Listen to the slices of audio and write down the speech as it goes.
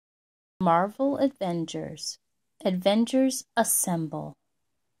Marvel Avengers. Avengers Assemble.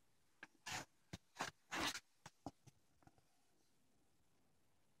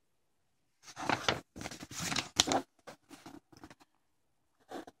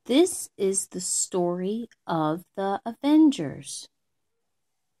 This is the story of the Avengers.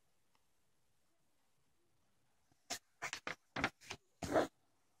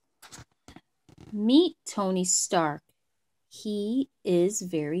 Meet Tony Stark. He is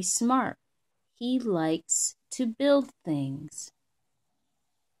very smart. He likes to build things.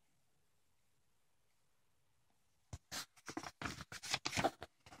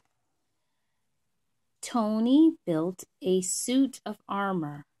 Tony built a suit of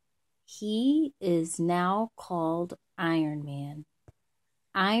armor. He is now called Iron Man.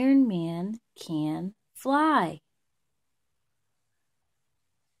 Iron Man can fly.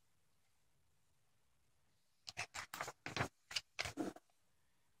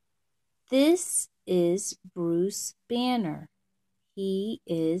 This is Bruce Banner. He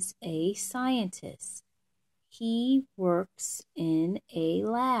is a scientist. He works in a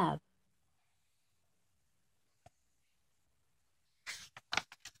lab.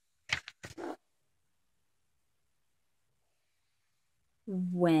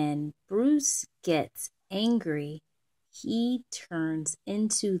 When Bruce gets angry, he turns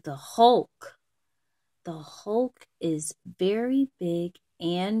into the Hulk. The Hulk is very big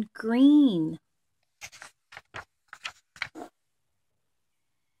and green.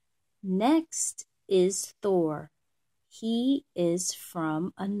 Next is Thor. He is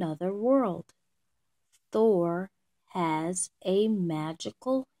from another world. Thor has a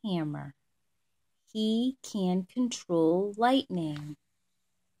magical hammer. He can control lightning.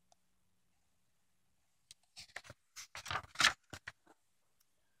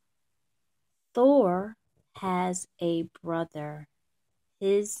 Thor has a brother.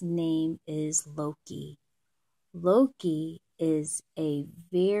 His name is Loki. Loki is a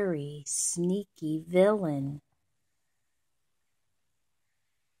very sneaky villain.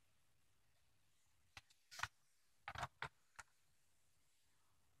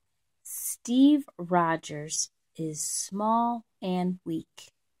 Steve Rogers is small and weak.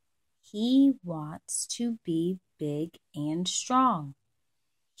 He wants to be big and strong.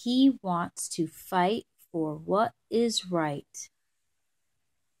 He wants to fight for what is right.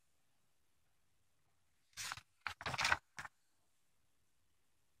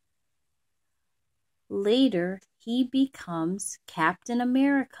 Later, he becomes Captain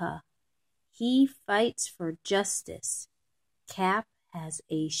America. He fights for justice. Cap has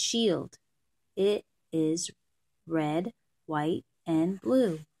a shield. It is red, white, and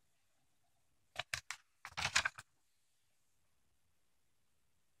blue.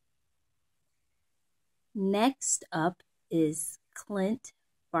 Next up is Clint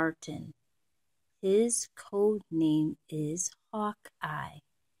Barton. His code name is Hawkeye.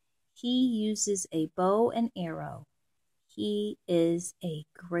 He uses a bow and arrow. He is a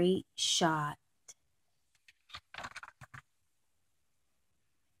great shot.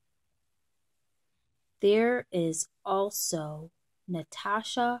 There is also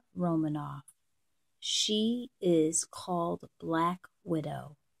Natasha Romanoff. She is called Black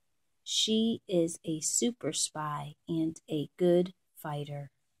Widow. She is a super spy and a good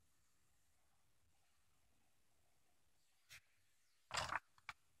fighter.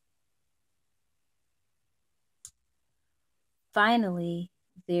 Finally,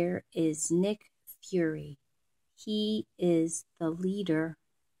 there is Nick Fury. He is the leader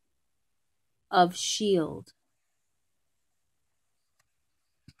of S.H.I.E.L.D.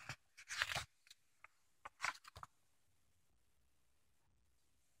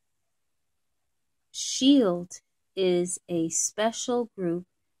 S.H.I.E.L.D. is a special group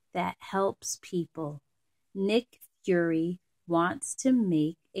that helps people. Nick Fury wants to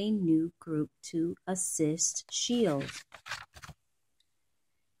make a new group to assist S.H.I.E.L.D.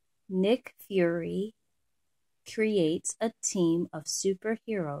 Nick Fury creates a team of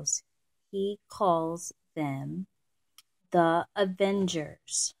superheroes. He calls them the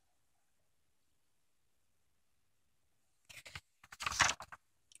Avengers.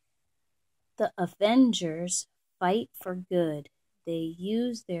 The Avengers fight for good. They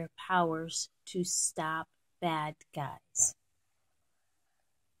use their powers to stop bad guys.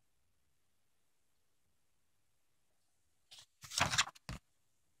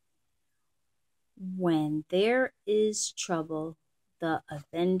 When there is trouble, the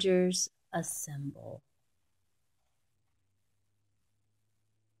Avengers assemble.